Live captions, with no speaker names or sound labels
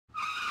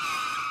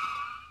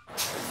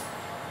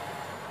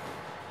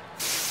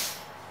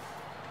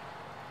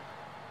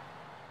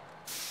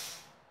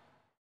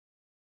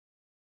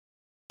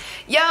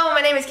Yo,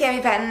 my name is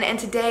Cami Petyn, and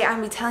today I'm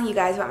going to be telling you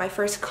guys about my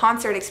first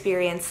concert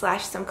experience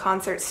slash some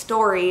concert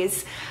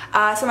stories.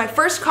 So my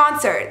first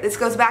concert, this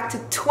goes back to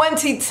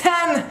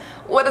 2010.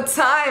 What a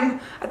time.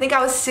 I think I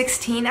was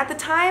 16 at the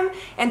time,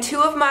 and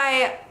two of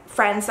my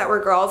friends that were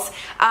girls,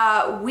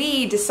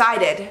 we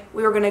decided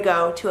we were gonna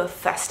go to a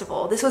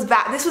festival. This was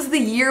the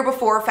year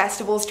before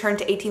festivals turned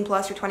to 18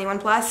 plus or 21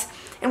 plus,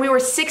 and we were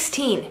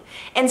 16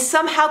 and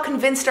somehow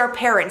convinced our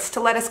parents to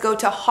let us go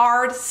to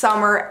Hard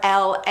Summer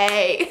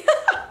LA.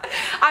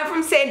 I'm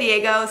from San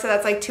Diego, so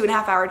that's like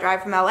 2.5 hour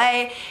drive from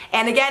LA,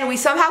 and again, we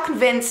somehow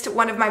convinced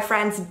one of my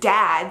friend's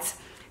dads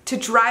to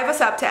drive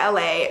us up to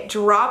LA,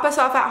 drop us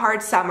off at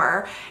Hard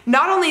Summer.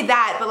 Not only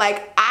that, but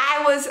like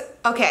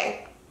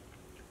okay,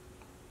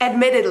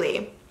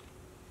 admittedly,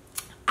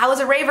 I was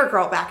a raver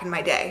girl back in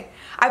my day.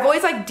 I've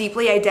always like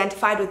deeply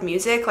identified with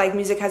music. Like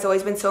music has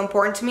always been so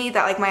important to me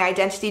that like my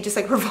identity just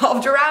like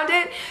revolved around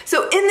it.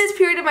 So in this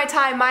period of my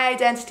time, my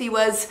identity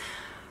was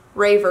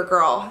raver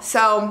girl.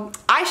 So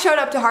I showed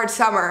up to Hard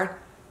Summer,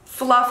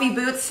 fluffy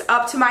boots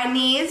up to my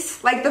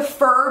knees, like the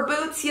fur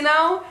boots, you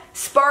know?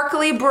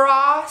 Sparkly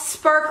bra,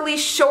 sparkly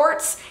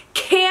shorts,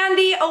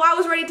 candy. Oh, I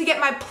was ready to get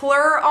my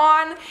plur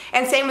on.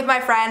 And same with my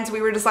friends.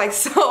 We were just like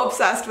so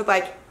obsessed with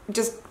like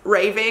just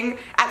raving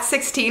at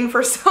 16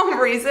 for some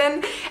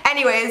reason.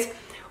 Anyways,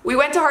 we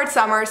went to Hard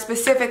Summer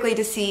specifically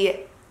to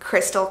see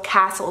Crystal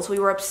Castles. We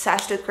were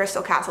obsessed with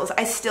Crystal Castles.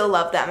 I still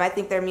love them. I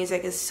think their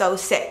music is so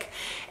sick.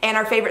 And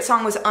our favorite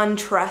song was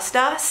Untrust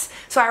Us.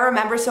 So I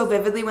remember so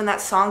vividly when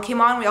that song came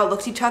on, we all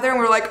looked at each other and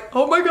we were like,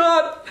 oh my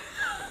God,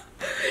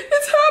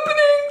 it's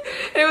happening.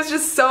 And it was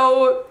just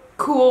so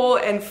cool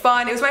and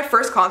fun. It was my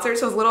first concert,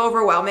 so it was a little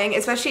overwhelming,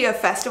 especially a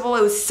festival.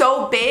 It was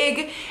so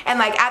big, and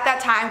like at that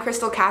time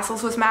Crystal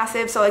Castles was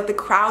massive, so like the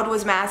crowd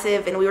was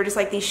massive, and we were just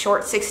like these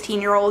short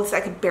 16-year-olds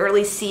that could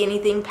barely see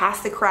anything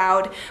past the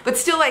crowd, but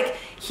still like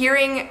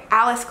hearing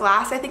Alice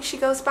Glass, I think she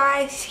goes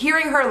by,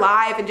 hearing her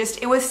live, and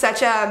just it was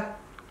such a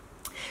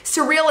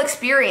surreal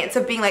experience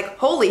of being like,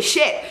 holy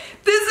shit,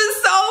 this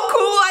is so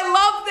cool, I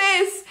love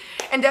this,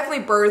 and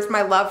definitely birthed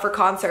my love for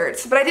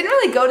concerts. But I didn't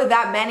really go to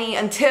that many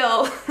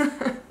until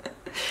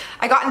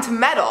I got into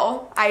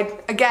metal. I,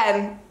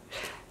 again,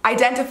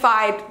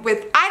 identified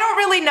with, I don't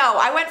really know.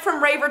 I went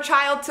from raver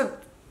child to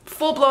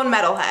full-blown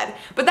metalhead.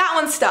 But that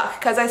one stuck,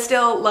 because I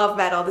still love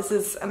metal. This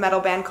is a metal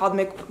band called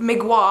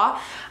Migwa.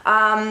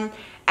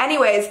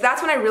 Anyways,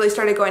 that's when I really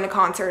started going to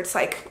concerts,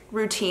 like,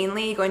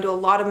 routinely, going to a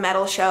lot of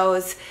metal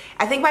shows.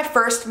 I think my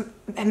first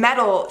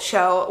metal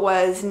show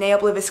was Ne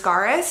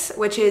Obliviscaris,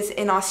 which is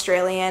an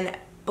Australian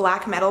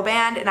black metal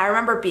band, and I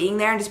remember being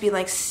there and just being,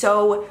 like,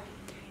 so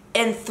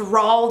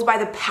enthralled by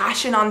the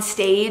passion on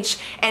stage,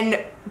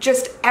 and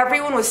just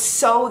everyone was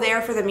so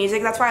there for the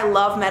music. That's why I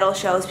love metal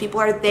shows.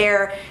 People are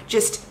there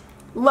just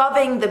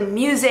loving the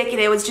music, and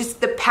it was just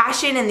the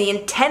passion and the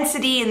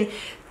intensity and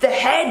the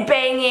head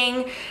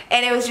banging,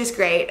 and it was just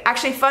great.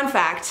 Actually, fun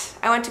fact,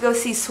 I went to go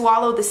see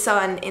Swallow the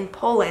Sun in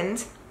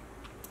Poland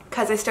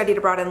because I studied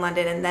abroad in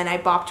London, and then I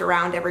bopped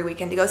around every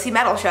weekend to go see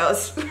metal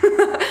shows.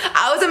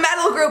 I was a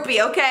metal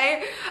groupie,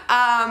 okay?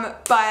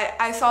 But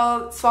I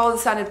saw Swallow the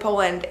Sun in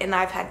Poland, and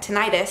I've had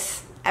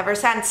tinnitus ever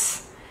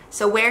since.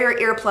 So wear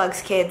your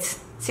earplugs,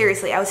 kids.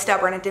 Seriously, I was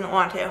stubborn and didn't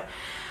want to.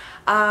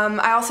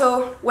 I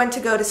also went to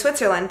go to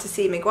Switzerland to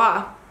see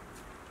Migwa.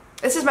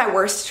 This is my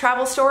worst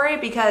travel story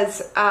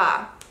because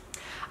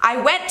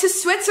I went to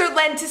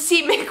Switzerland to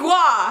see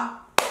Migwa,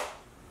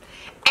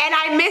 and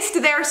I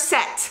missed their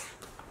set.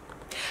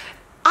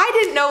 I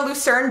didn't know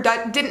Lucerne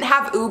didn't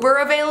have Uber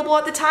available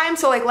at the time,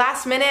 so like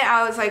last minute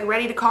I was like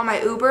ready to call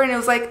my Uber, and it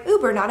was like,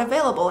 Uber not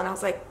available, and I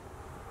was like,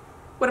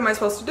 what am I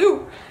supposed to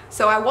do?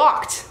 So I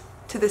walked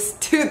to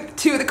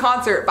the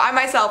concert by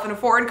myself in a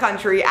foreign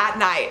country at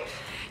night.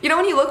 You know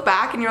when you look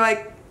back and you're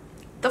like,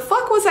 the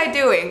fuck was I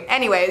doing?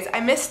 Anyways, I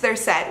missed their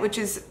set, which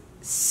is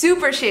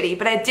super shitty,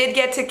 but I did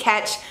get to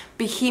catch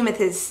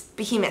Behemoth's,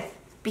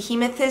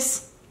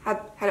 how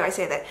do I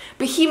say that?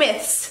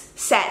 Behemoth's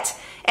set.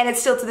 And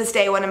it's still to this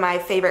day one of my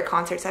favorite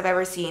concerts I've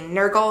ever seen.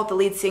 Nurgle, the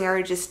lead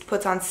singer, just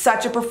puts on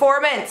such a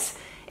performance.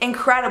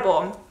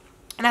 Incredible.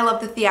 And I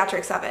love the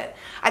theatrics of it.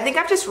 I think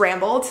I've just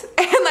rambled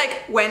and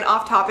like went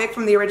off topic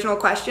from the original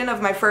question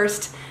of my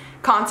first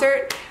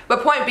concert.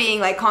 But point being,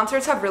 like,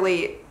 concerts have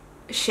really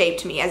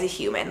shaped me as a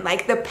human.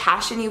 Like the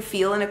passion you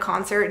feel in a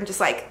concert and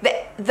just like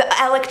the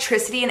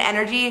electricity and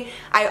energy,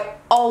 I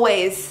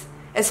always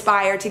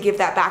aspire to give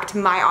that back to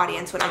my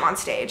audience when I'm on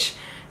stage.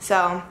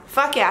 So,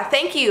 fuck yeah.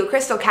 Thank you,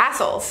 Crystal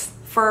Castles,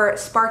 for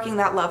sparking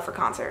that love for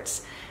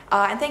concerts.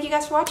 And thank you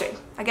guys for watching.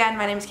 Again,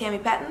 my name is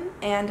Cami Petyn,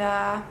 and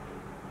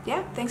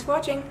yeah, thanks for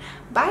watching.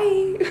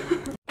 Bye!